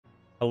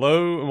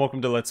Hello and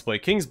welcome to Let's Play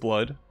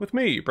Kingsblood with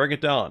me,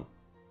 BringItDon.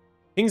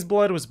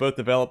 Kingsblood was both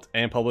developed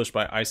and published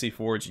by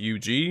Icyforge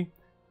UG,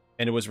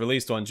 and it was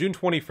released on June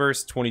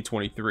 21st,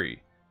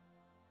 2023.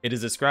 It is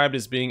described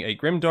as being a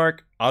grimdark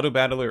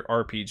auto-battler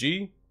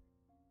RPG.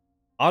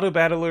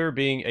 Auto-battler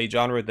being a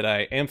genre that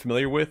I am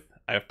familiar with.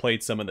 I have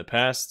played some in the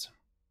past.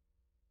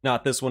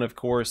 Not this one, of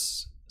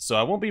course, so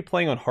I won't be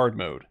playing on hard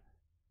mode,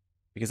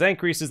 because that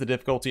increases the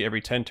difficulty every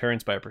 10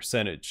 turns by a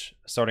percentage,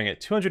 starting at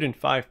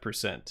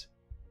 205%.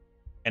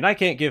 And I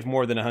can't give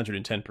more than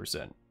 110%.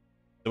 So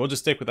we'll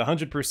just stick with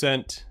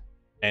 100%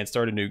 and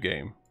start a new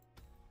game.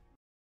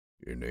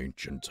 In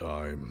ancient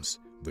times,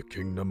 the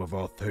kingdom of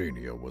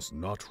Arthania was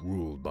not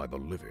ruled by the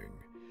living,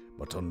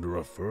 but under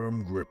a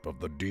firm grip of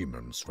the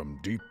demons from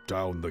deep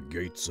down the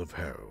gates of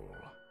hell.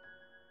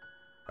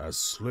 As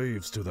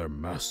slaves to their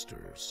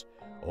masters,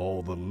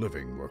 all the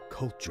living were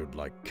cultured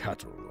like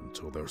cattle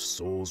until their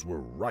souls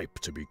were ripe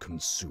to be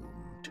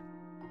consumed.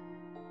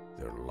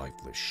 Their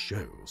lifeless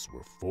shells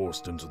were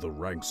forced into the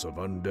ranks of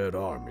undead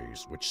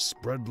armies which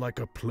spread like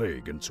a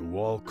plague into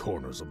all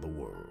corners of the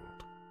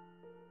world.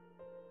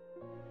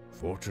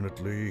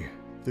 Fortunately,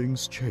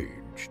 things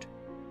changed.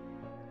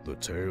 The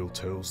tale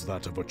tells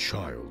that of a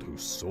child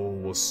whose soul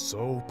was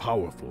so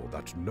powerful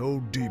that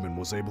no demon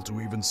was able to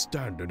even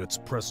stand in its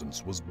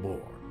presence was born.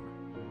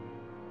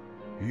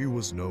 He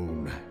was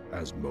known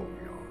as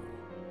Moyal,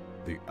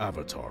 the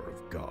avatar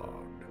of God.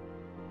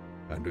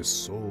 And his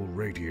soul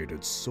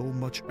radiated so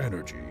much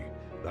energy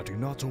that he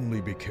not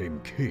only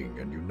became king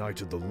and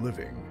united the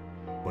living,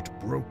 but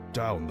broke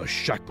down the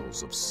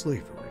shackles of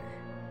slavery.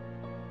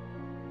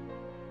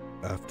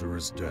 After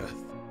his death,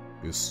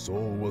 his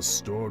soul was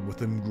stored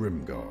within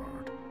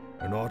Grimgard,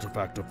 an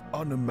artifact of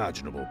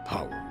unimaginable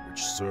power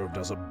which served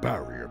as a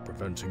barrier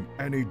preventing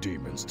any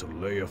demons to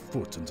lay a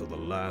foot into the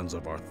lands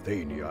of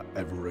Arthania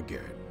ever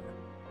again.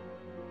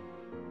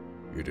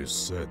 It is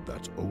said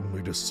that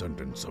only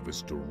descendants of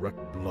his direct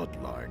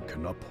bloodline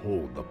can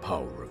uphold the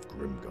power of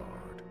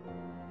Grimgard.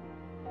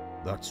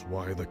 That's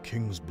why the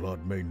king's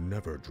blood may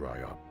never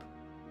dry up.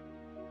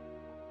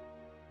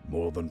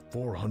 More than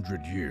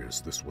 400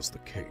 years this was the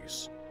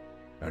case,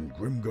 and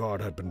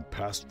Grimgard had been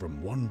passed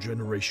from one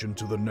generation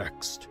to the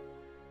next,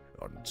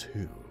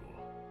 until...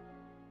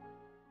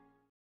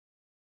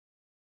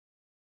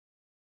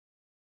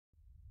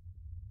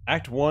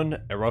 Act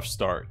 1, A Rough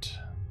Start.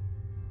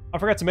 I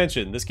forgot to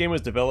mention, this game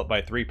was developed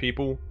by 3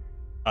 people.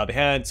 They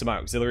had some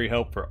auxiliary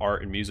help for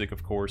art and music,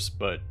 of course,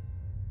 but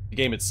the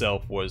game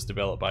itself was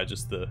developed by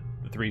just the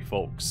 3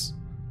 folks,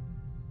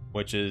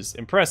 which is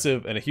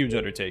impressive and a huge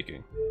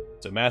undertaking.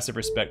 So massive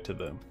respect to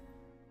them.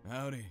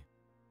 Howdy.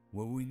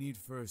 What we need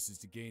first is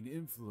to gain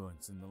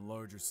influence in the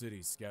larger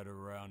cities scattered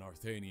around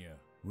Arthania.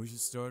 We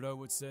should start out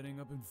with setting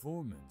up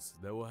informants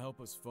that will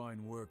help us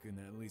find work in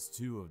at least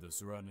 2 of the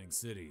surrounding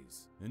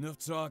cities. Enough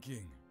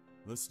talking.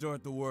 Let's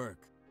start the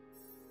work.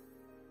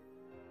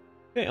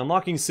 Okay,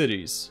 unlocking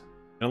cities.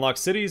 Unlock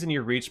cities in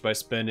your reach by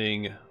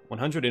spending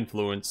 100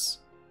 influence.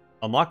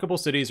 Unlockable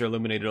cities are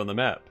illuminated on the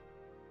map.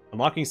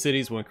 Unlocking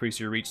cities will increase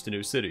your reach to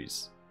new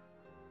cities.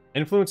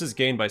 Influence is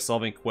gained by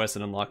solving quests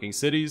and unlocking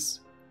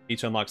cities.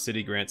 Each unlocked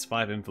city grants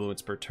 5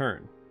 influence per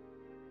turn.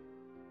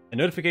 A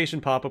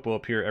notification pop-up will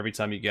appear every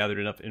time you gathered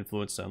enough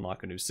influence to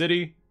unlock a new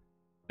city.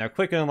 Now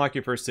click and unlock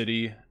your first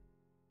city,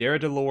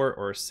 Daradalor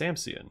or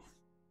Samcian.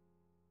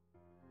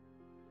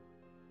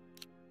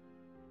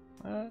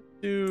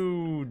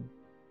 Do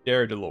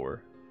Daradalor.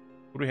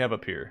 What do we have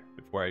up here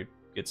before I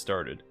get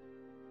started?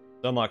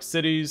 Unlock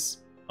cities,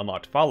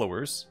 unlocked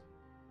followers.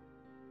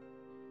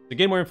 To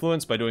gain more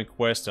influence by doing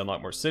quests to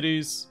unlock more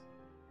cities.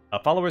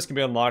 Followers can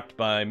be unlocked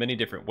by many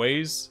different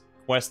ways.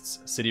 Quests,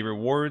 city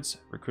rewards,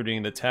 recruiting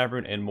in the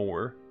tavern, and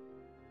more.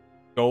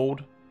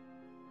 Gold.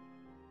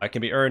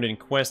 Can be earned in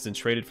quests and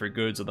traded for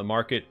goods on the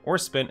market or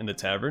spent in the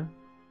tavern.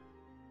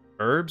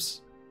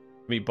 Herbs.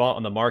 Can be bought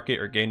on the market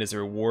or gained as a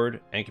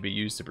reward and can be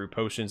used to brew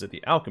potions at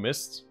the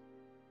alchemists.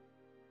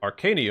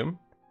 Arcanium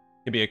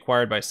can be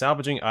acquired by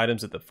salvaging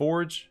items at the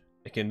forge.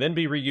 It can then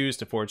be reused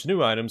to forge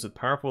new items with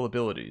powerful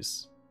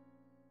abilities.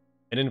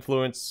 And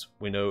influence,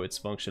 we know its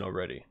function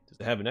already.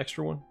 Does it have an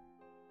extra one?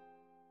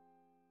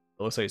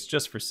 It looks like it's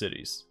just for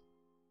cities.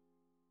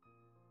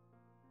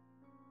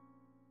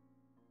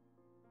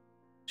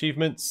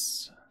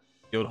 Achievements,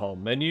 Guildhall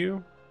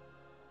menu,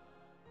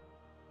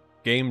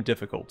 game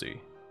difficulty.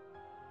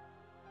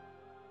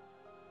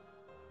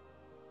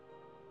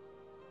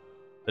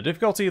 The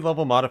difficulty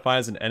level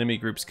modifies an enemy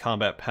group's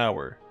combat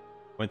power.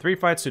 When 3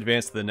 fights to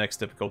advance to the next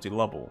difficulty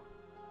level.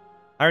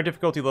 Higher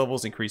difficulty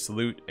levels increase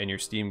loot and your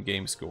Steam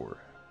game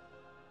score.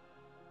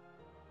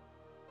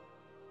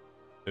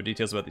 So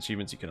details about the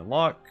achievements you can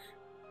unlock.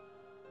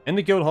 In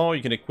the guild hall,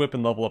 you can equip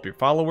and level up your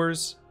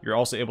followers. You're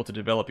also able to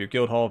develop your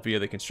guild hall via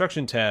the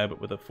construction tab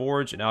with a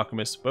forge and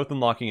alchemist, both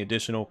unlocking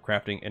additional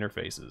crafting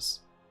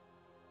interfaces.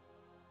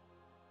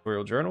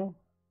 Tutorial journal.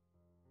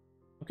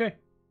 Okay.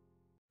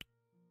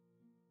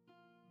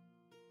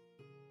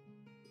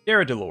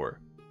 Daradalor.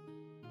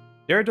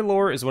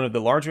 Daradalor is one of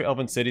the larger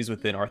elven cities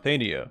within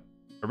Arthania.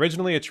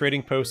 Originally a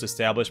trading post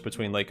established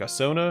between Lake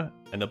Osona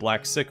and the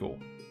Black Sickle.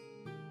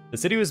 The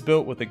city was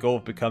built with the goal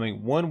of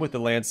becoming one with the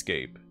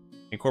landscape,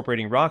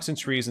 incorporating rocks and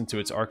trees into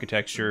its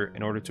architecture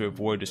in order to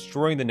avoid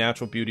destroying the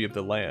natural beauty of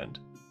the land.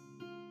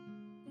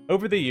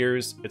 Over the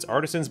years, its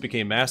artisans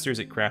became masters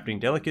at crafting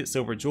delicate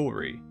silver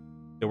jewelry,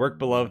 the work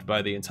beloved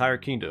by the entire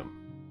kingdom.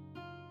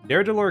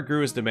 Daradalor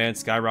grew as demand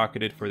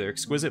skyrocketed for their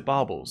exquisite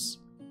baubles,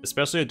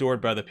 especially adored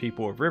by the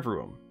people of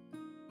Riverham.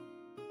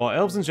 While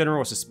elves in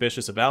general are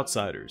suspicious of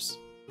outsiders,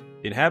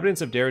 the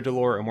inhabitants of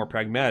Daradalor are more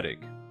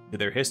pragmatic to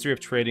their history of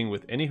trading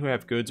with any who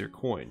have goods or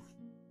coin.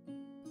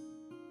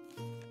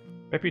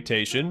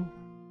 Reputation.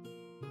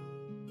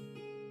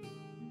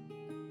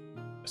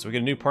 So we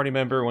get a new party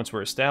member once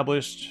we're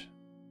established.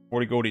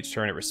 40 gold each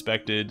turn at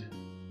respected.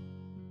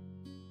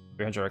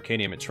 300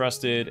 arcanium at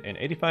trusted, and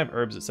 85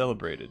 herbs at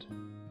celebrated.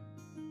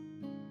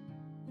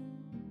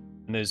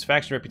 And there's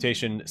faction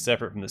reputation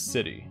separate from the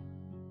city.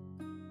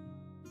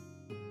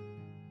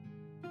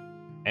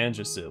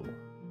 Angesil.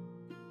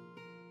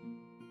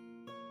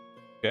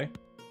 Okay.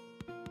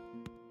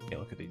 Can't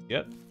look at these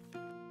yet.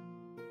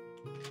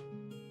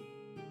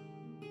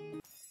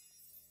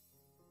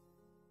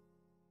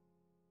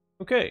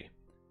 Okay.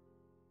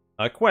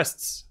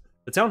 Quests.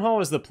 The Town Hall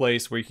is the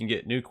place where you can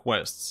get new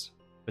quests.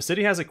 If a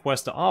city has a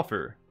quest to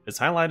offer, it's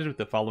highlighted with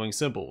the following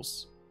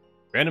symbols: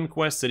 random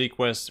quest, city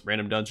quest,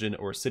 random dungeon,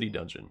 or city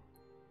dungeon.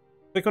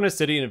 Click on a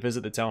city and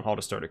visit the Town Hall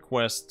to start a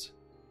quest.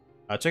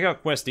 Check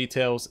out quest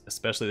details,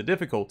 especially the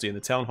difficulty in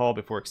the Town Hall,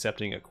 before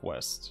accepting a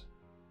quest.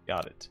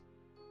 Got it.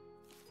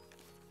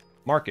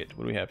 Market,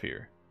 what do we have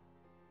here?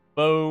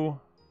 Bow,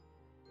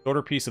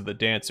 shoulder piece of the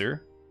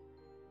Dancer,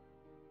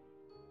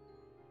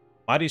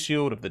 mighty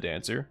shield of the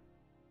Dancer.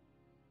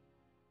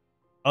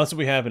 Oh, that's what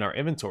we have in our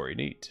inventory.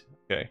 Neat.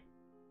 Okay.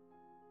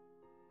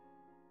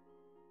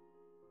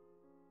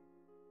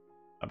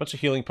 A bunch of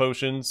healing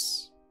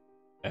potions.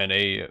 And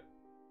a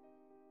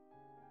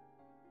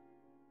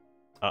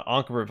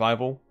Ankh of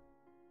Revival.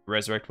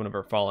 Resurrect one of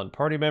our fallen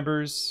party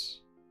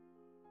members.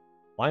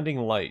 Blinding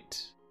Light.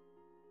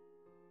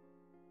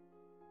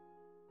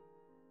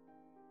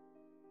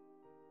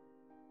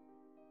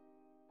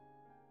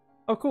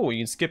 Oh cool, you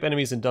can skip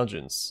enemies in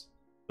dungeons.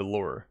 The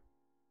lure.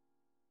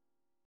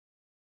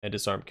 And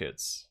disarm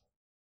kits.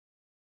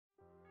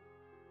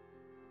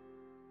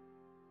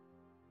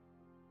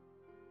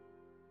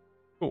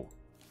 Cool.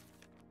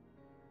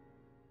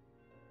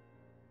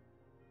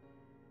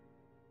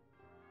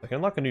 I can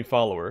unlock a new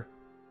follower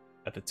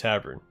at the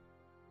tavern.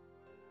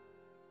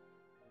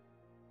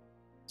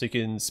 So you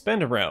can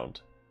spend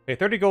around. Pay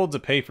 30 gold to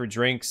pay for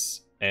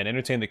drinks and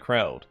entertain the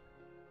crowd.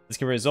 This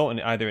can result in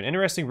either an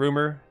interesting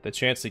rumor, the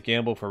chance to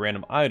gamble for a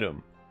random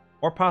item,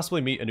 or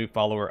possibly meet a new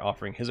follower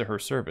offering his or her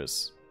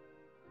service.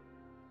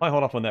 I'll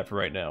hold off on that for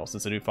right now,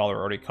 since a new follower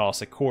already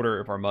costs a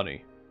quarter of our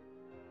money.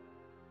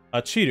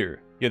 A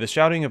cheater. You hear the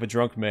shouting of a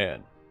drunk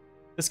man.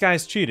 This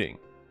guy's cheating.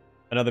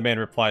 Another man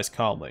replies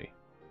calmly.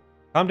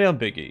 Calm down,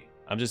 Biggie.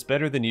 I'm just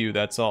better than you,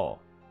 that's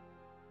all.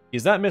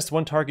 He's not missed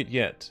one target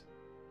yet.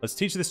 Let's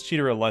teach this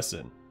cheater a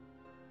lesson.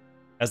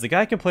 As the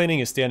guy complaining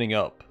is standing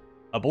up,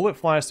 a bullet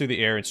flies through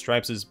the air and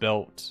stripes his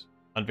belt,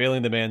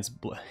 unveiling the man's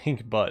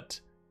blank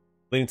butt,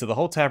 leading to the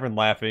whole tavern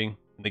laughing,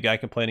 and the guy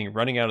complaining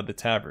running out of the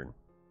tavern.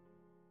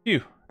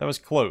 Phew, that was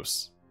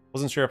close.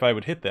 Wasn't sure if I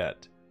would hit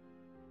that.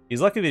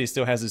 He's lucky that he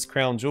still has his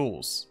crown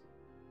jewels.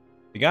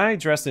 The guy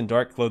dressed in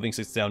dark clothing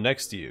sits down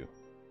next to you.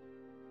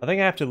 I think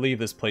I have to leave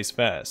this place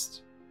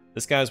fast.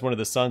 This guy's one of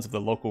the sons of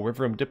the local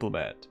Riverham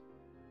diplomat.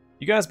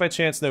 You guys by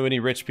chance know any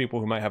rich people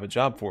who might have a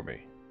job for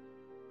me?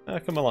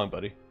 Come along,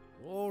 buddy.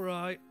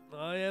 Alright,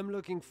 I am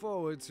looking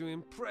forward to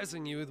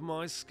impressing you with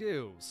my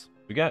skills.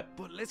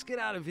 But let's get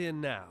out of here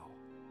now.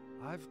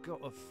 I've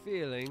got a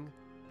feeling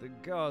the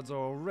guards are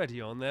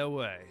already on their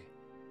way.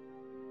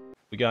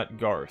 We got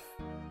Garth.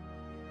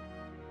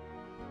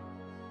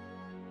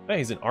 Hey,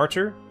 he's an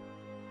archer.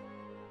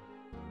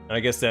 And I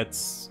guess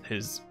that's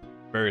his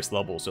various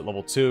levels. At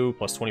level 2,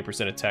 plus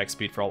 20% attack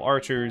speed for all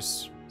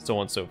archers, so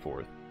on and so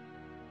forth.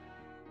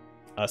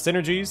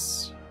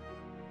 Synergies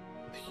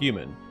with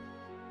human.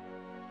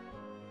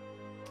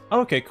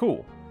 Okay,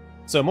 cool.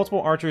 So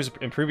multiple archers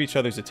improve each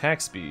other's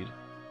attack speed.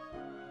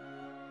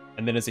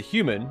 And then as a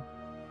human,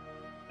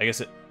 I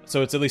guess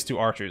so it's at least 2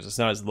 archers. It's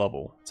not as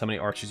level. It's how many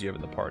archers you have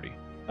in the party.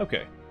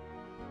 Okay.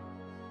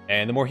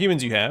 And the more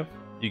humans you have,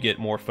 you get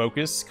more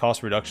focus,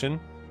 cost reduction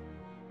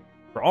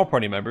for all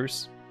party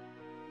members.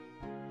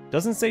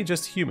 Doesn't say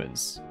just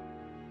humans.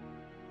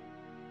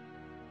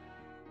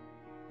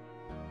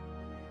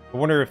 I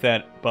wonder if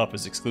that buff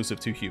is exclusive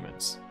to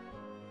humans.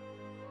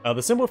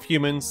 The symbol of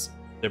humans,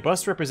 their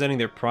busts representing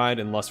their pride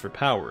and lust for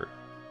power.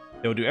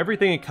 They will do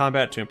everything in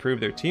combat to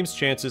improve their team's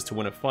chances to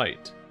win a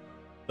fight.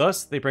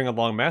 Thus, they bring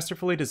along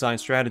masterfully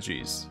designed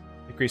strategies,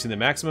 increasing the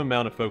maximum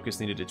amount of focus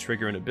needed to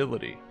trigger an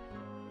ability.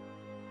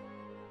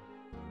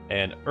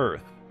 And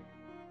Earth.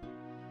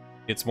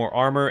 Gets more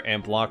armor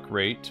and block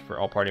rate for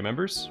all party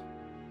members.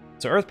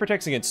 So Earth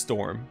protects against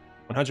storm,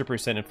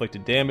 100%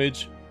 inflicted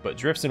damage, but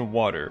drifts in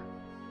water,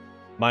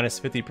 minus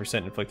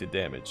 50% inflicted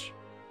damage.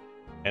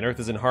 and Earth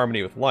is in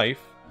harmony with life.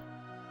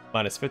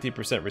 Minus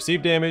 50%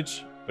 received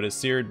damage, but is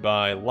seared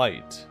by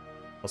light.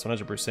 Plus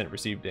 100%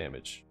 received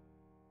damage.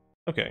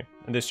 Okay,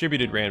 and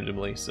distributed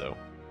randomly, so.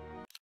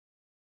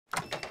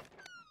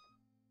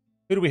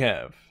 Who do we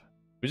have?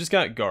 We just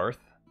got Garth.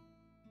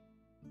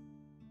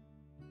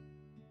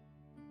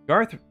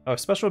 Garth, oh,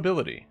 special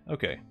ability.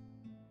 Okay.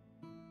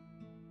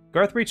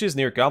 Garth reaches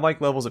near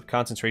godlike levels of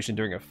concentration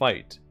during a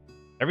fight.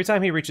 Every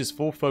time he reaches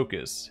full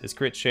focus, his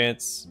crit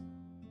chance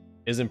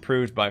is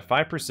improved by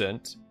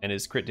 5% and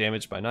his crit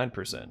damage by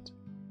 9%.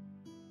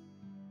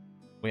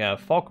 We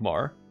have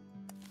Falkmar.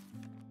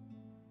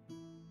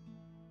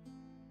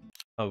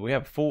 Oh, we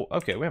have full...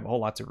 Okay, we have a whole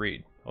lot to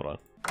read. Hold on.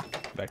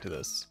 Back to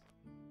this.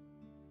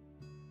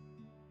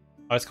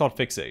 Oh, it's called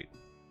Fixate.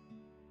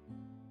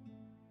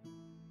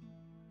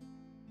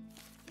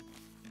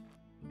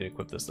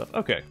 Equip this stuff.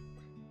 Okay.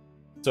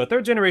 So a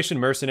third-generation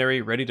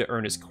mercenary ready to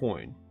earn his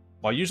coin.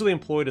 While usually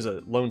employed as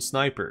a lone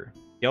sniper,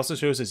 he also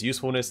shows his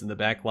usefulness in the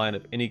back line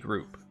of any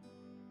group.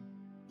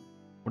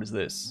 What is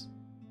this?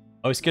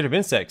 Oh, he's scared of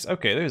insects.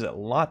 Okay, there's a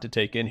lot to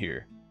take in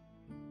here.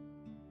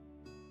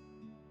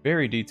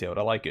 Very detailed.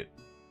 I like it.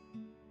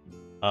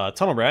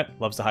 Tunnel Rat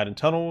loves to hide in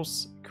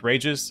tunnels.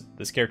 Courageous.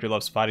 This character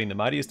loves fighting the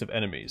mightiest of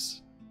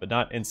enemies, but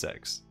not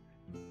insects.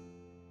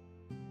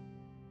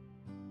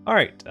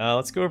 Alright,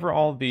 let's go over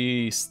all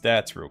the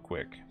stats real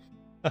quick.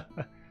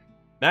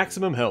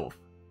 Maximum health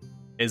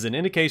is an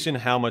indication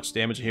how much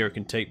damage a hero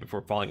can take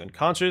before falling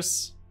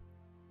unconscious.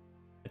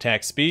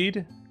 Attack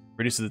speed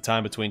reduces the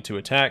time between two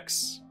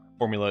attacks.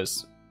 Formula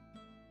is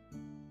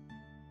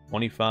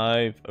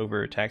 25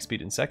 over attack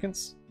speed in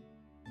seconds.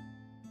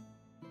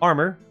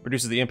 Armor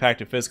reduces the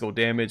impact of physical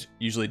damage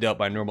usually dealt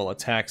by normal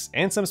attacks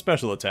and some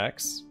special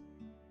attacks.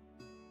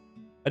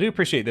 I do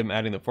appreciate them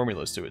adding the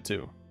formulas to it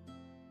too.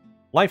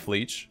 Life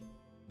Leech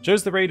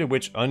shows the rate at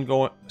which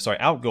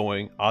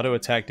outgoing auto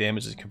attack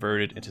damage is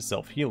converted into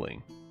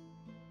self-healing.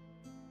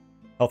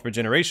 Health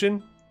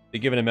Regeneration, the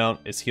given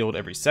amount is healed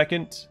every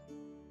second.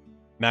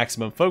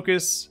 Maximum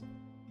Focus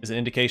is an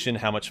indication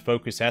how much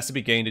focus has to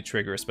be gained to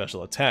trigger a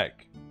special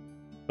attack.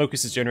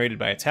 Focus is generated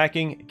by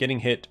attacking, getting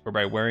hit, or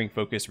by wearing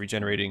focus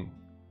regenerating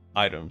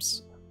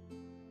items.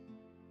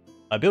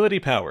 Ability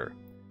Power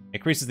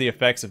increases the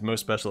effects of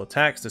most special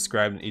attacks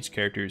described in each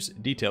character's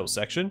details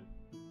section.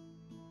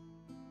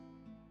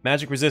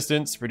 Magic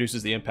Resistance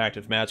reduces the impact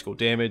of magical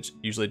damage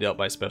usually dealt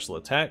by special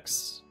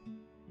attacks.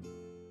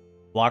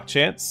 Block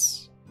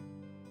Chance.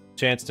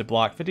 Chance to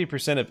block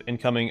 50% of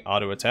incoming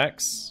auto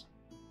attacks.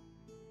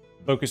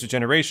 Focus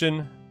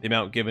Regeneration. The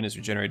amount given is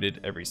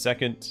regenerated every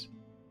second.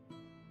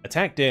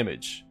 Attack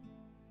Damage.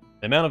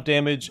 The amount of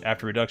damage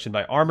after reduction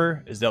by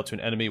armor is dealt to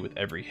an enemy with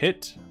every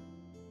hit.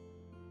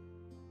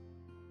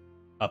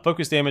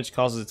 Focus Damage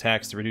causes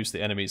attacks to reduce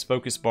the enemy's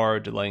focus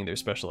bar, delaying their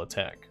special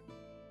attack.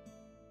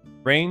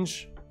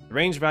 Range. The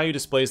range value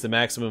displays the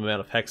maximum amount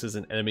of hexes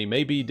an enemy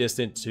may be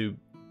distant to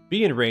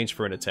be in range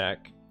for an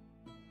attack.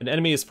 If an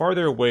enemy is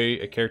farther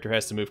away, a character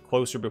has to move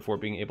closer before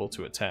being able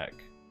to attack.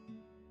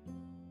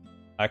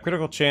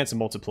 Critical Chance and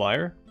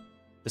Multiplier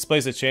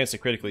displays a chance to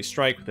critically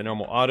strike with a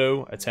normal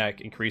auto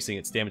attack, increasing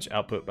its damage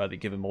output by the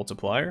given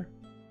multiplier.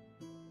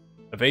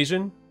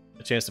 Evasion,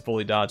 a chance to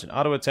fully dodge an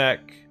auto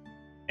attack.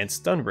 And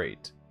Stun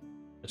Rate,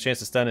 a chance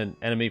to stun an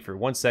enemy for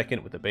 1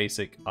 second with a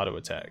basic auto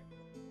attack.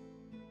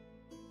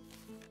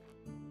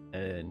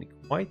 And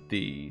quite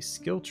the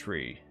skill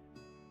tree.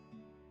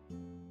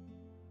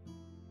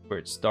 Where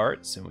it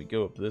starts, and we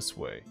go up this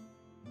way.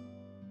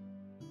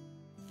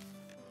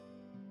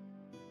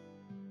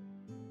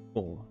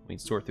 Cool, we can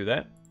sort through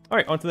that.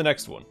 Alright, on to the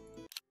next one.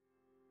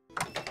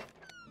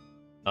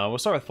 We'll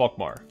start with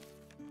Falkmar.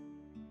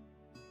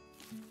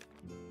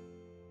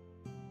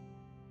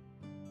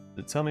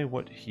 So tell me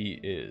what he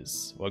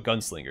is. Well,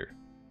 gunslinger.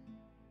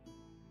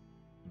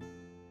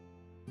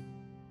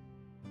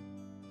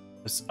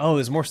 Oh,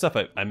 there's more stuff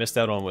I missed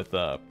out on with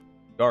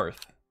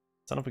Garth.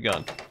 Son of a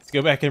gun. Let's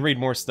go back and read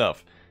more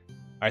stuff.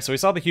 Alright, so we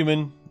saw the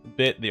human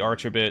bit, the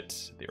archer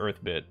bit, the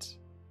earth bit.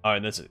 Oh,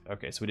 and that's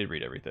okay, so we did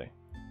read everything.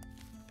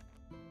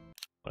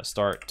 I'm gonna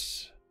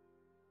start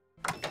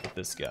with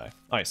this guy.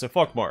 Alright, so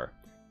Falkmar.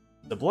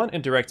 The blunt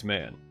and direct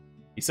man.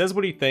 He says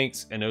what he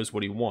thinks and knows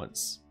what he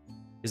wants.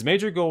 His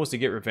major goal was to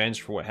get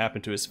revenge for what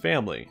happened to his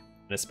family,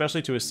 and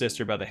especially to his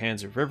sister by the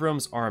hands of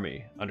Riverum's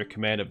army under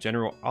command of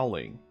General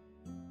Alling.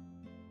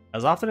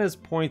 As he often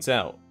points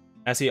out,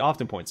 he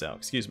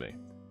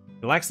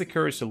lacks the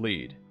courage to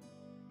lead.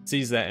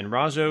 Sees that in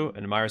Rajo and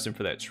admires him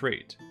for that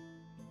trait.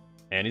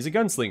 And he's a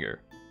gunslinger.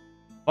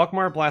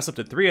 Falkmar blasts up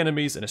to 3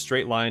 enemies in a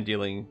straight line,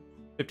 dealing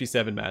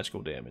 57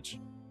 magical damage.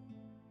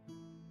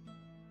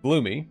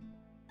 Gloomy.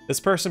 This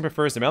person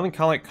prefers the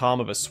melancholic calm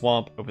of a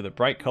swamp over the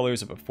bright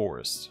colors of a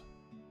forest.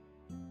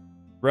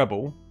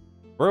 Rebel.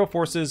 Royal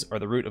forces are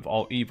the root of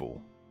all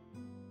evil.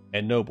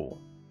 And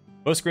noble.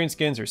 Most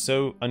greenskins are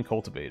so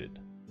uncultivated.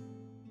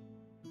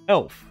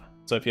 Elf.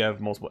 So if you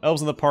have multiple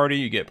elves in the party,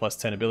 you get plus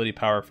 10 ability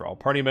power for all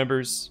party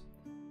members.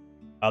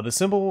 The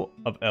symbol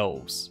of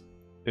elves.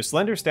 Their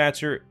slender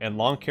stature and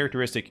long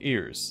characteristic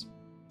ears.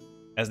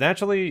 As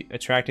naturally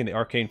attracting the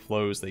arcane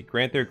flows, they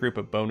grant their group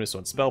a bonus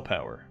on spell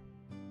power.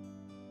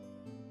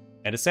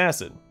 And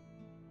Assassin.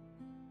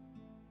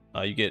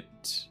 You get...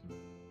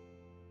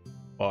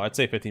 well, I'd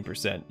say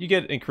 15%. You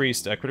get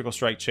increased critical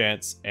strike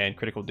chance and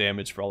critical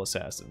damage for all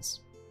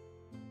assassins.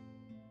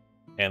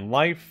 And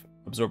Life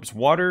absorbs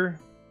water,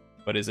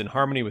 but is in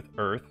harmony with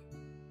earth.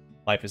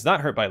 Life is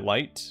not hurt by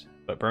light,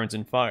 but burns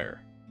in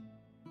fire.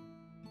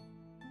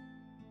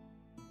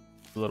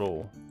 A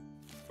little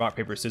rock,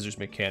 paper, scissors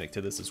mechanic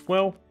to this as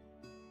well.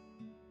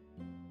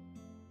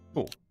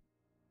 Cool.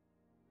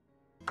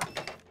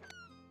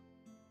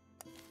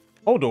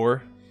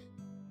 Holdor.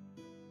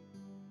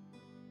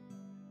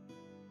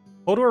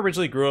 Holdor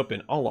originally grew up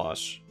in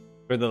Alash.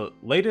 For the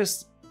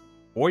latest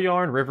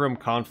Boyarn-Riverum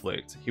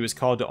conflict, he was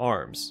called to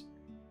arms.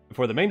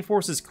 Before the main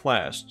forces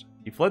clashed,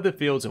 he fled the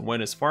fields and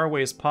went as far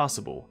away as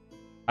possible,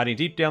 hiding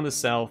deep down the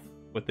south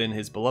within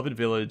his beloved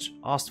village,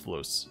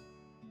 Ostflos.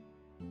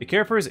 The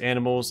care for his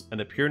animals and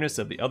the pureness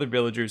of the other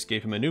villagers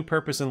gave him a new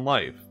purpose in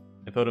life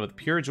and filled him with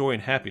pure joy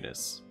and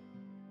happiness.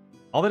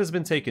 All that has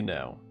been taken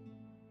now.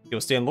 He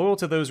will stand loyal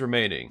to those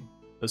remaining,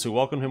 those who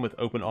welcome him with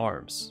open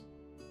arms.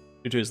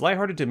 Due to his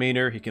lighthearted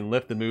demeanor, he can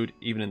lift the mood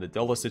even in the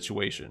dullest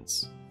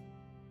situations.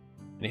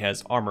 And he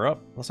has armor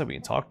up. Looks like we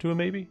can talk to him,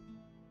 maybe?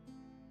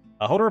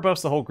 Holdor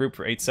buffs the whole group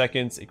for 8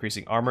 seconds,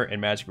 increasing armor and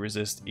magic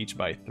resist each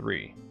by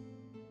 3.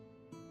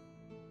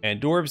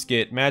 And dwarves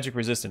get magic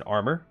resist and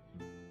armor.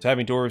 So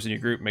having dwarves in your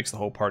group makes the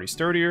whole party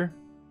sturdier.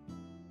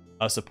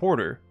 A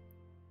supporter.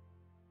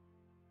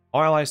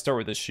 All allies start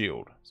with a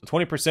shield. So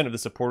 20% of the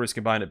supporter's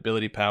combined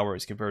ability power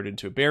is converted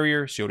into a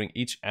barrier, shielding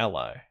each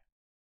ally.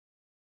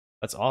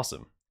 That's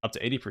awesome. Up to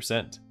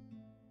 80%.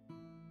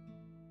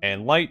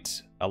 And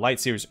light. A light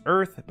sears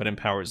earth, but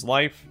empowers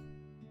life.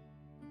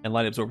 And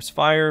light absorbs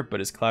fire,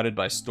 but is clouded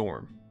by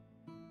storm.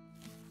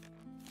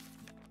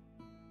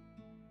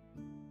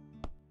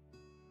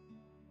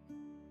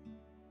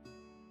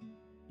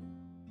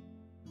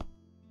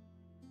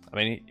 I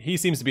mean, he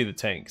seems to be the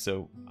tank,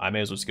 so I may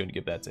as well just go and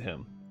give that to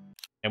him.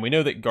 And we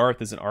know that Garth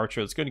is an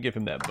archer, let's go and give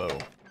him that bow.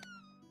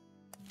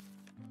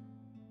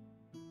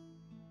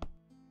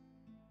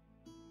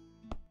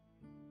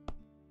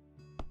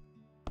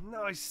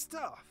 Nice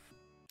stuff.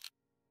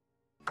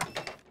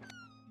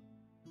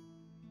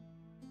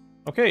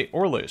 Okay,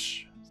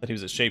 Orlish said he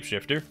was a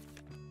shapeshifter.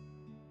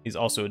 He's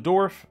also a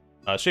dwarf,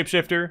 a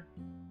shapeshifter.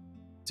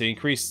 To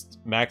increase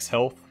max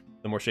health,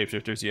 the more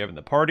shapeshifters you have in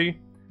the party.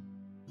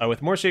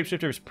 With more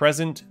shapeshifters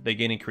present, they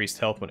gain increased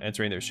health when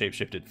entering their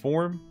shapeshifted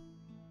form.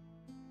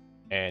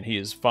 And he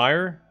is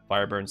fire.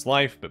 Fire burns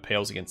life, but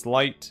pales against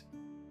light.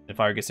 And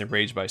fire gets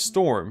enraged by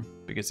storm,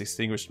 but gets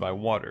extinguished by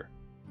water.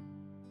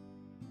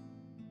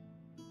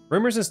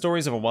 Rumors and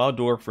stories of a wild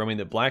dwarf roaming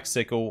the Black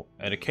Sickle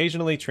and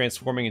occasionally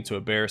transforming into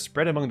a bear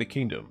spread among the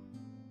kingdom.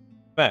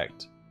 In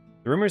fact,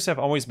 the rumors have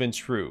always been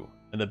true,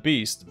 and the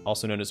beast,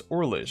 also known as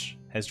Orlish,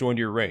 has joined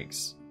your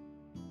ranks.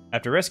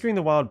 After rescuing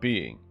the wild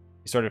being,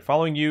 he started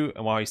following you,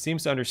 and while he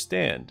seems to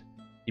understand,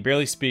 he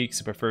barely speaks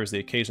and prefers the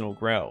occasional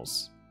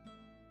growls.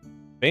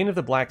 Bane of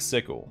the Black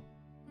Sickle.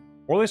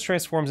 Orlish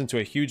transforms into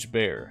a huge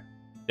bear,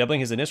 doubling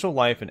his initial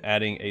life and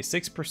adding a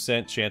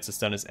 6% chance to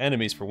stun his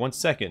enemies for 1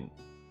 second,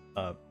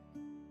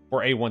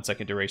 for a 1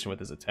 second duration with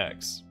his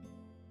attacks.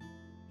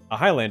 A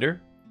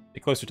Highlander, the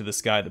closer to the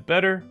sky the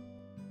better.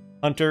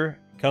 Hunter,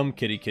 come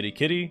kitty kitty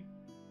kitty.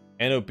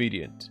 And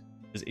obedient,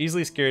 is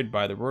easily scared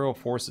by the royal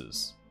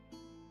forces.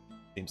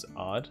 Seems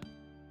odd.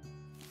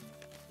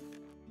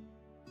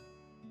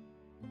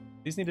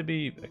 These need to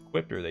be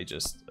equipped, or are they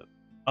just...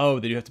 oh,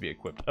 they do have to be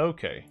equipped.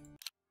 Okay.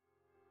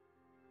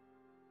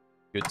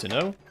 Good to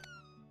know.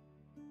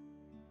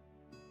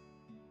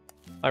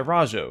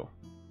 Rajo.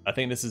 I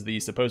think this is the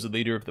supposed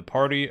leader of the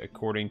party,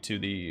 according to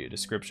the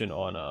description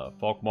on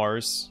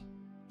Falkmar's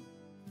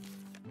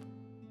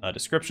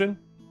description.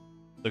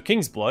 So,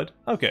 Kingsblood.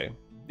 Okay.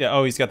 Yeah,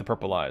 oh, he's got the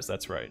purple eyes.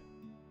 That's right.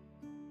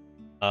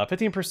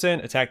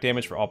 15% attack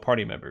damage for all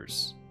party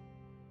members.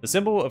 The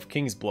symbol of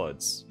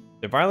Kingsbloods.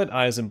 Their violet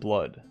eyes and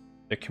blood.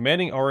 Their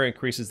commanding aura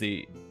increases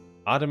the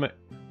automatic...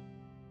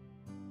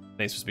 I think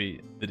it's supposed to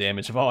be the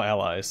damage of all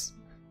allies.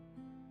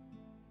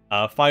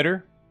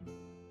 Fighter.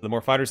 The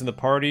more fighters in the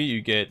party,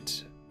 you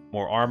get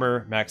more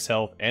armor, max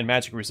health, and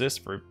magic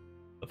resist for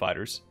the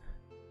fighters.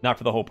 Not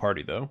for the whole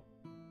party, though.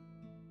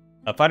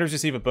 Fighters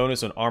receive a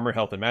bonus on armor,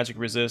 health, and magic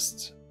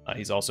resist.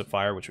 He's also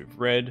fire, which we've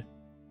read.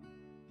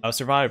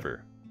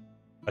 Survivor.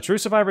 A true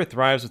survivor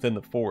thrives within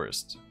the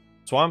forest.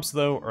 Swamps,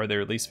 though, are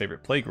their least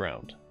favorite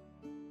playground.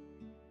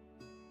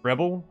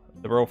 Rebel.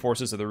 The royal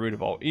forces are the root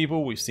of all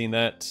evil. We've seen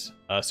that.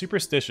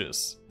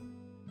 Superstitious.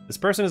 This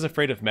person is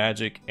afraid of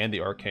magic and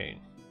the arcane.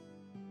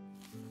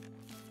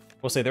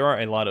 We'll say there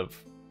are a lot of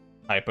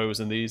typos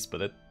in these,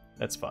 but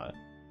that's fine.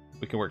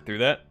 We can work through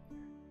that.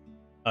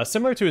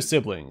 Similar to his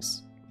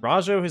siblings,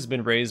 Rajo has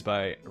been raised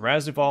by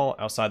Razuval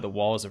outside the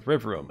walls of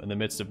Riverum in the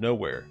midst of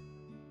nowhere.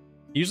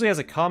 He usually has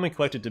a calm and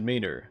collected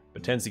demeanor,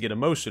 but tends to get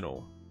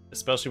emotional,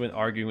 especially when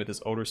arguing with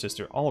his older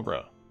sister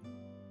Alra.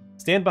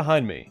 Stand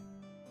behind me.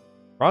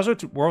 Rajo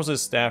whirls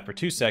his staff for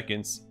 2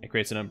 seconds and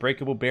creates an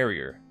unbreakable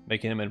barrier,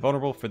 making him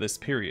invulnerable for this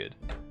period.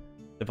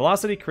 The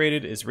velocity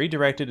created is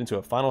redirected into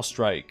a final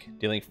strike,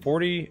 dealing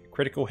 40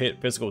 critical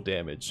hit physical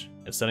damage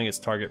and stunning its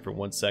target for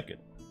 1 second.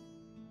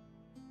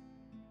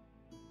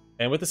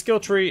 And with the skill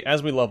tree,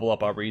 as we level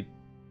up, I'll read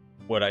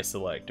what I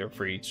select or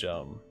for each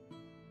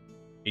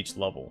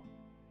level.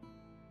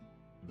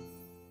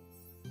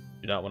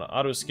 Do not want to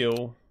auto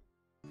skill.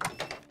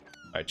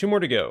 Alright, 2 more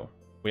to go.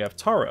 We have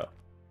Tara,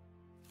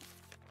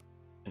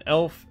 an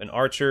elf, an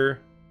archer,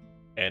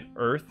 and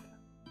earth.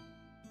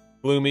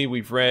 Gloomy,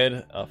 we've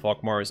read.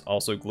 Falkmar is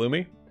also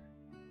gloomy.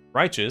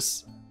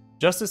 Righteous,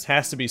 justice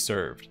has to be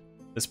served.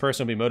 This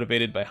person will be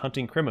motivated by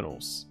hunting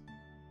criminals.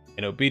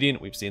 And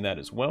obedient, we've seen that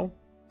as well.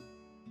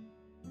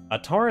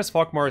 Tara is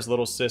Falkmar's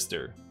little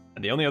sister,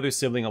 and the only other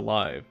sibling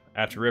alive,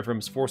 after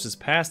Rivram's forces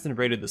passed and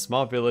raided the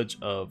small village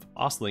of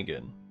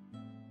Oslingen.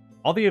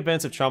 All the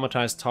events have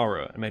traumatized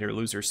Tara and made her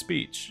lose her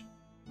speech.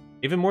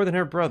 Even more than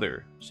her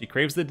brother, she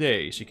craves the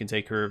day she can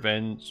take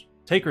revenge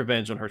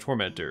on her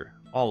tormentor,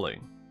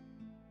 Alling.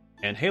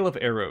 And Hail of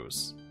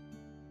Arrows.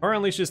 Tara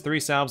unleashes 3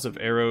 salves of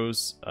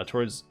arrows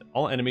towards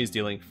all enemies,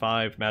 dealing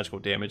 5 magical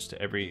damage to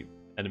every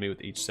enemy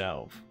with each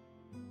salve.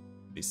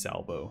 The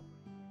salvo.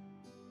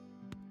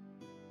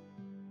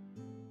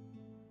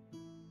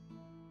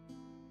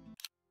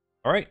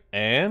 Alright,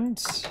 and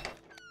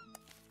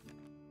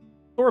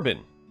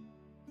Thorben.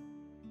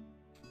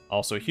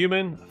 Also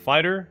human,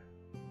 fighter,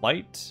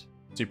 light,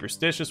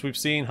 superstitious we've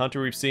seen,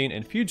 hunter we've seen,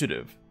 and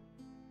fugitive.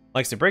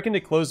 Likes to break into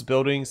closed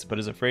buildings, but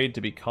is afraid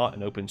to be caught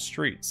in open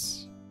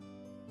streets.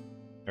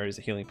 There is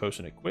a healing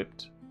potion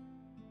equipped.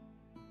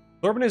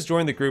 Thorben has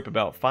joined the group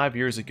about 5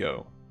 years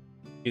ago.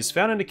 He's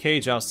found in a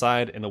cage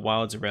outside in the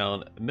wilds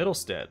around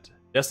Mittelstedt,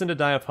 destined to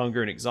die of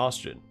hunger and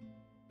exhaustion.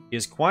 He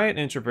is quiet and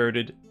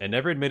introverted, and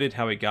never admitted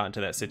how he got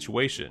into that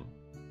situation.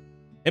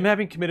 Him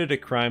having committed a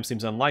crime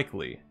seems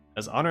unlikely,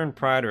 as honor and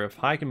pride are of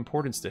high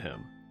importance to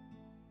him.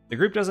 The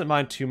group doesn't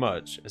mind too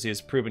much, as he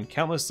has proven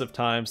countless of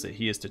times that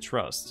he is to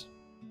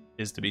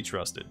be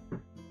trusted.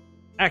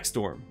 Axe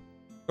Storm.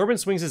 Thorben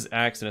swings his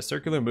axe in a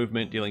circular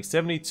movement, dealing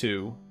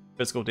 72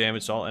 physical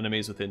damage to all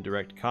enemies within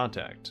direct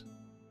contact.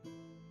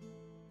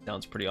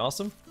 Sounds pretty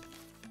awesome.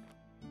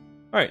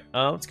 Alright,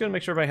 let's go and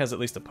make sure everybody has at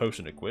least a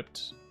potion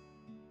equipped.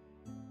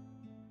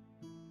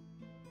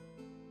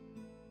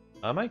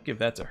 I might give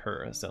that to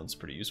her. That sounds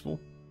pretty useful.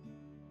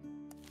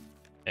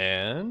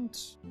 And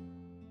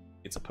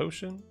it's a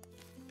potion.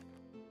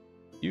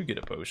 You get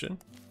a potion.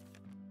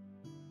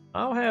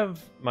 I'll have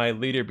my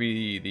leader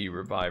be the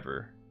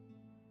reviver.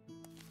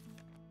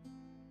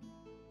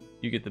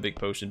 You get the big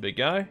potion, big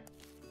guy.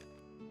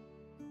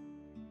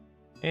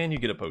 And you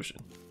get a potion.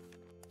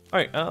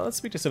 Alright, let's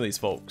speak to some of these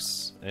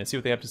folks and see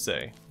what they have to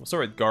say. We'll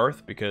start with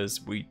Garth because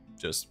we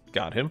just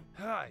got him.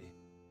 Hi.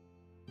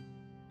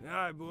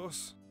 Hi,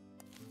 boss.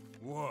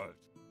 What?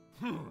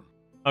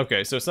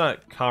 Okay, so it's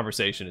not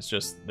conversation, it's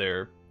just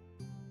their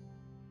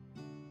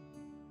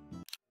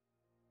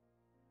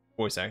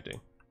voice acting.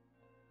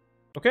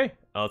 Okay,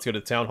 let's go to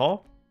the town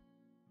hall.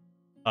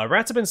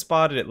 Rats have been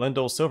spotted at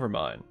Lendol's silver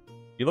mine.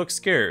 You look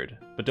scared,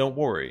 but don't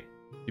worry.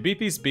 You beat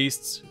these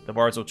beasts, the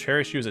bards will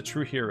cherish you as a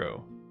true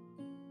hero.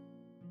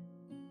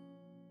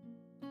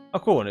 Oh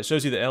cool, and it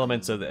shows you the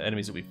elements of the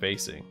enemies you'll be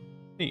facing.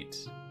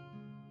 Neat.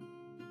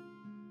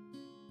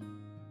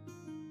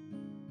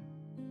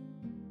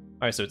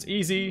 Alright, so it's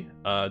easy.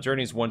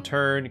 Journey's 1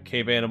 turn,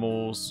 cave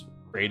animals,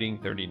 rating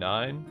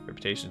 39,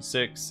 reputation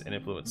 6, and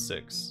influence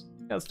 6.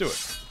 Yeah, let's do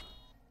it.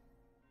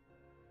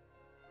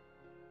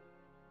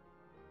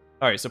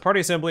 Alright, so party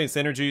assembly and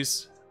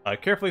synergies.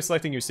 Carefully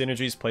selecting your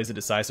synergies plays a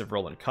decisive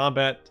role in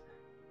combat.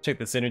 Check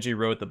the synergy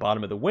row at the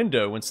bottom of the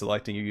window when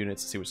selecting your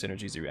units to see which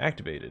synergies you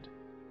activated.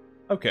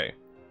 Okay,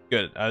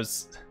 good. I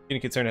was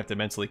getting concerned I have to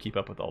mentally keep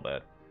up with all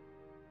that.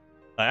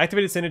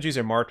 Activated synergies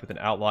are marked with an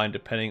outline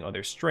depending on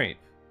their strength.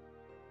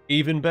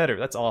 Even better,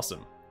 that's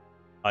awesome.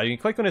 You can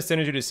click on a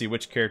synergy to see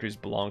which characters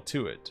belong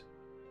to it.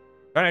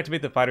 Try to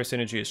activate the fighter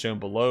synergy as shown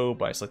below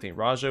by selecting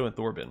Rajo and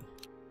Thorben.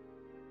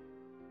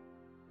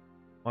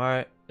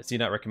 Why is he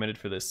not recommended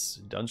for this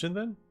dungeon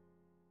then?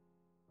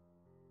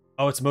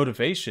 Oh, it's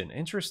motivation.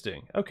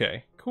 Interesting.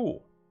 Okay,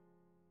 cool.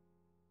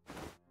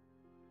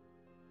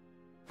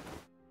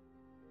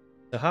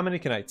 So how many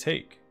can I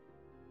take?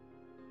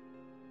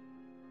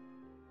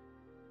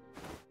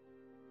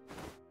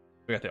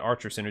 We got the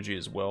archer synergy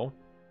as well.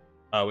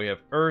 We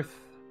have earth.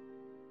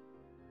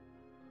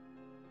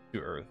 2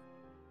 earth.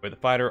 We have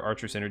the fighter,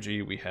 archer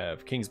synergy. We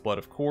have Kingsblood,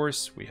 of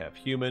course. We have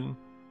human.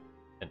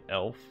 An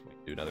elf. We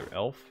can do another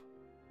elf.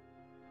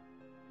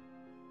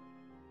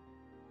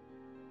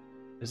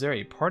 Is there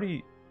a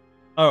party?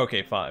 Oh,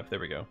 okay, 5. There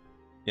we go.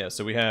 Yeah,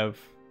 so we have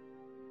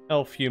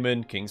elf,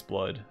 human,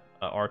 Kingsblood,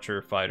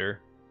 archer,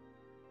 fighter.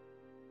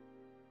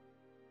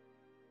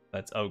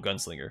 That's, oh,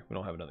 gunslinger. We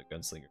don't have another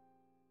gunslinger.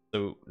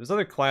 So there's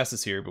other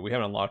classes here, but we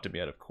haven't unlocked them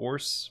yet, of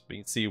course. But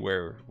you can see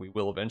where we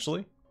will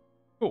eventually.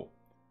 Cool.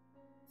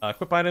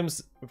 Equip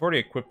items. We've already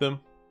equipped them.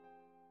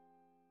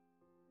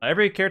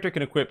 Every character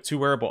can equip 2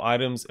 wearable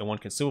items and 1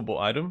 consumable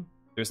item.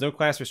 There's no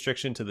class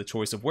restriction to the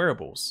choice of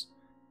wearables.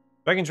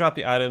 Drag and drop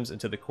the items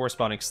into the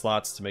corresponding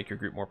slots to make your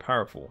group more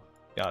powerful.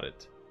 Got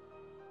it.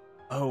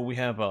 Oh, we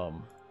have,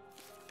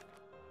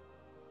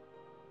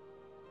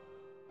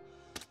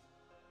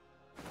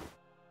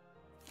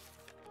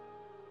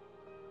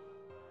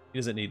 He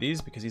doesn't need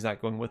these because he's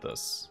not going with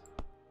us.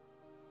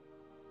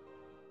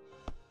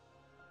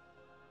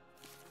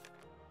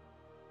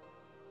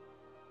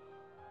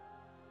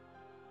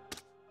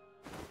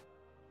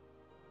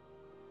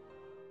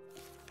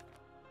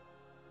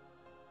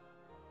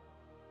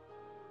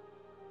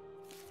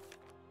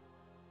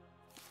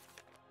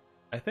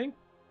 I think.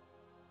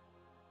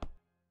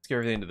 Let's give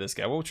everything to this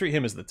guy. We'll treat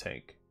him as the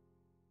tank.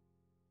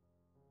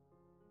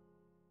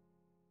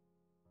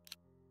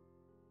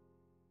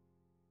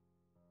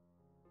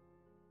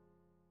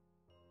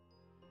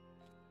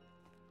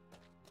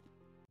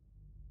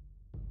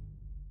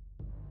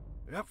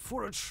 Up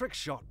for a trick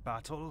shot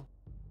battle?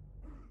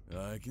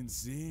 I can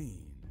see.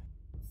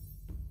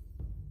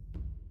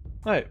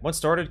 Alright, once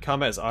started,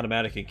 combat is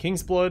automatic in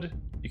Kingsblood.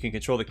 You can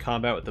control the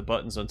combat with the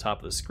buttons on top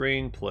of the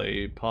screen.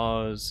 Play,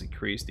 pause,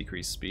 increase,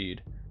 decrease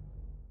speed.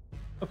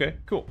 Okay,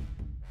 cool.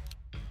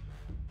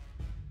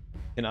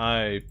 Can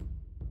I...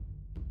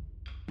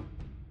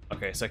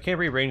 Okay, so I can't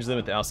rearrange them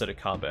at the outset of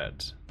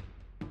combat.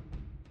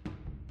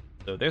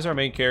 So there's our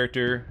main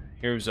character.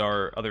 Here's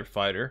our other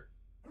fighter.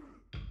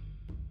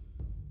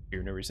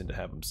 There's no reason to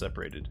have them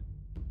separated.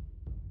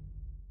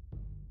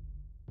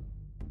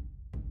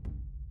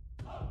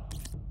 So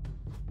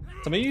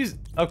I'm gonna use...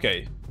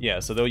 Okay, yeah,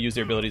 so they'll use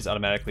their abilities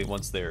automatically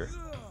once their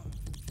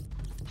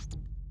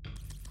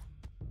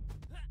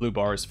blue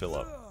bars fill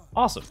up.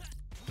 Awesome.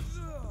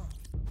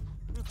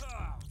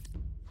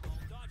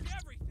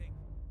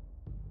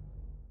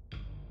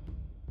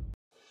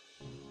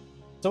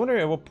 So I wonder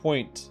at what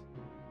point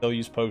they'll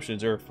use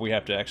potions or if we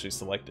have to actually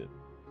select it.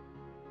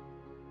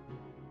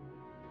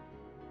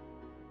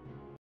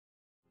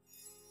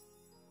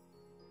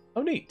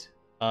 Oh, neat.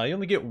 You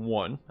only get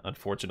one,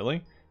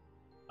 unfortunately.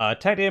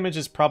 Attack damage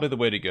is probably the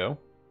way to go.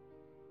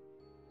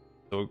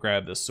 So we'll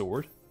grab the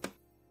sword.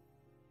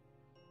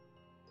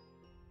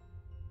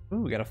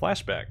 Ooh, we got a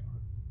flashback.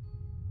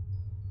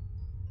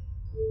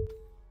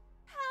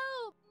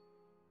 Help!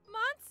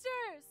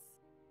 Monsters!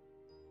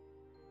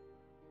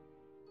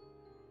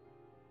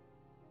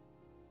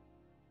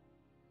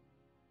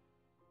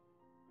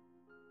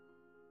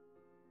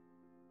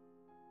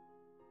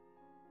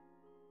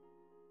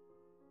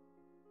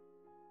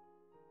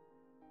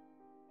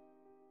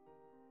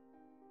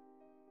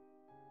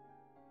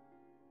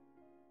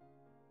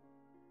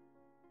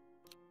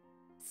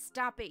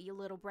 Stop it, you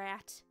little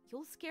brat.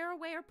 You'll scare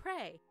away our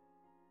prey.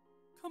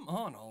 Come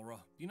on, Alra.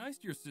 Be nice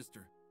to your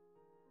sister.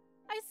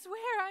 I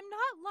swear I'm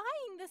not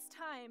lying this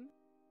time.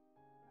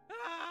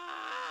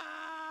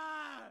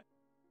 Ah!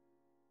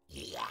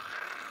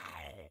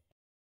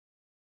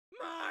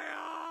 My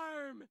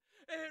arm!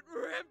 It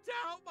ripped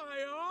out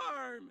my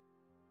arm!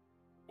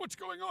 What's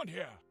going on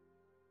here?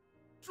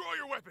 Draw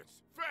your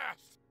weapons,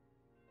 fast!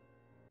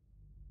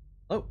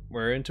 Oh,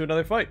 we're into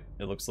another fight,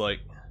 it looks like.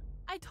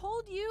 I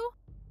told you.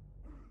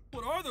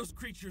 What are those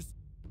creatures?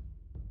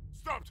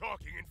 Stop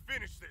talking and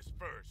finish this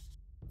first.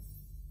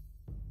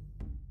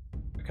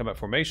 Combat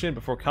formation.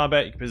 Before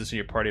combat, you can position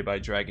your party by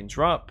drag and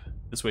drop.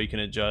 This way you can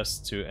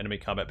adjust to enemy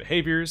combat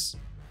behaviors.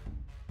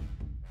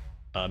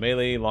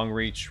 Melee, long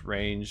reach,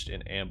 ranged,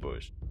 and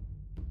ambush.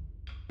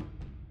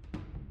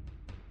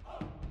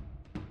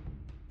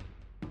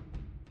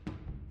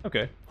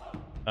 Okay.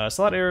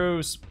 Slot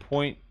arrows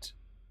point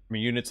from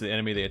your unit to the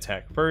enemy they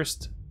attack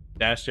first.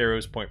 Dashed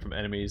arrows point from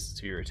enemies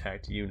to your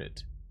attacked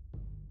unit.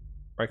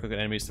 Right-click on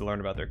enemies to learn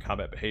about their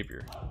combat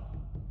behavior.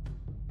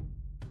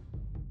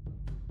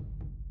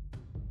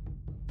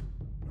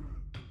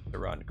 The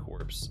rotten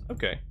corpse.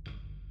 Okay.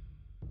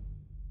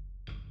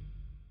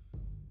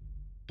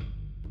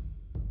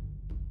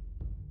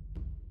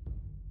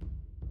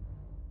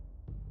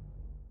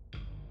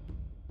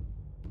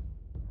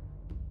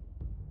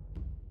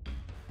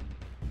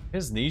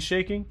 His knees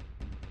shaking?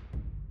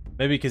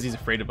 Maybe because he's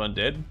afraid of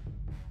undead?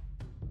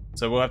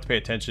 So we'll have to pay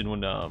attention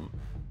when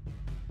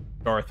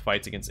Garth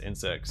fights against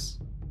insects.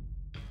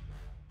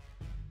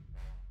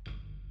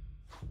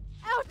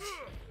 Ouch!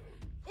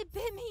 It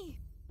bit me.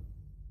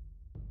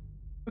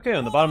 Okay,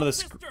 on the bottom of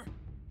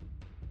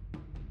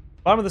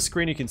the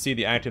screen you can see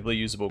the actively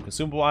usable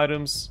consumable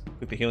items.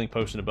 Click the healing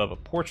potion above a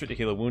portrait to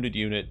heal a wounded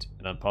unit,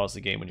 and unpause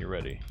the game when you're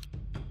ready.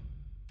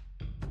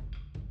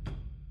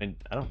 And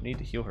I don't need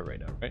to heal her right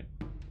now, right?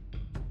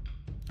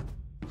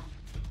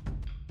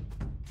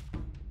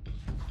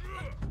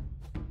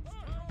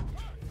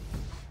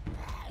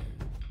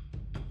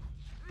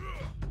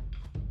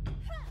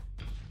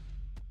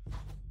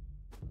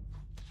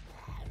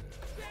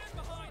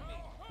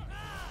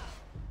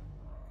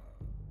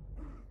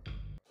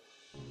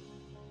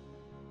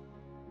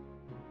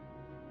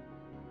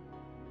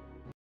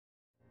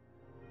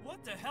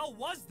 What the hell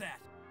was that?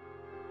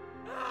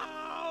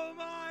 Oh,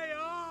 my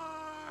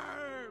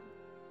arm!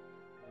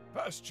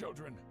 Fast,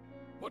 children.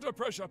 Put a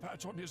pressure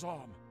patch on his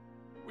arm.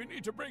 We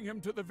need to bring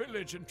him to the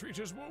village and treat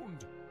his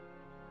wound.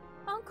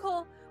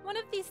 Uncle, one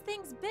of these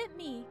things bit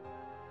me.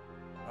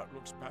 That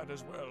looks bad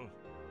as well.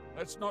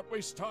 Let's not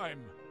waste time.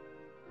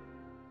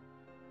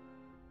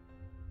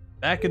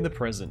 Back in the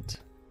present.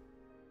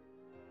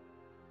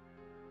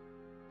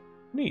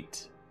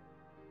 Neat.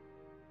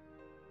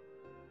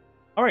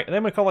 Alright, and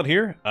then we call it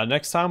here.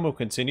 Next time we'll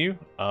continue.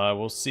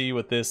 We'll see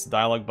what this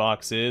dialogue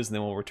box is, and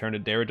then we'll return to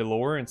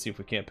Daradalor and see if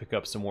we can't pick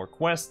up some more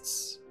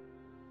quests.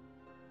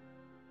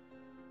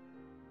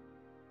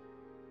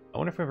 I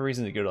wonder if we have a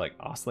reason to go to, like,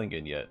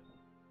 Oslingen yet.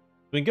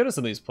 We can go to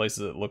some of these places,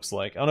 it looks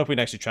like. I don't know if we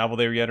can actually travel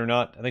there yet or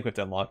not. I think we have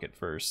to unlock it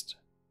first.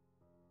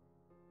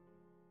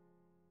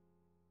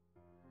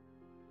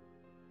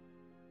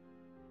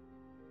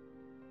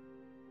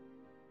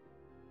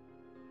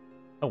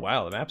 Oh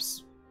wow, the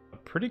map's a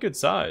pretty good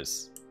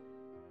size.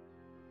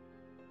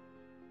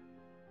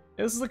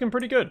 Yeah, this is looking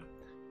pretty good.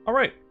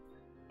 Alright,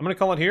 I'm going to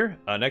call it here.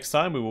 Next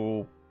time we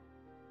will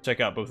check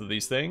out both of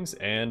these things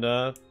and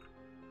go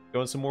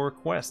on some more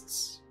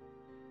quests.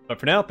 But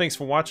for now, thanks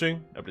for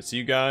watching. Hope to see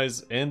you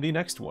guys in the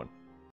next one.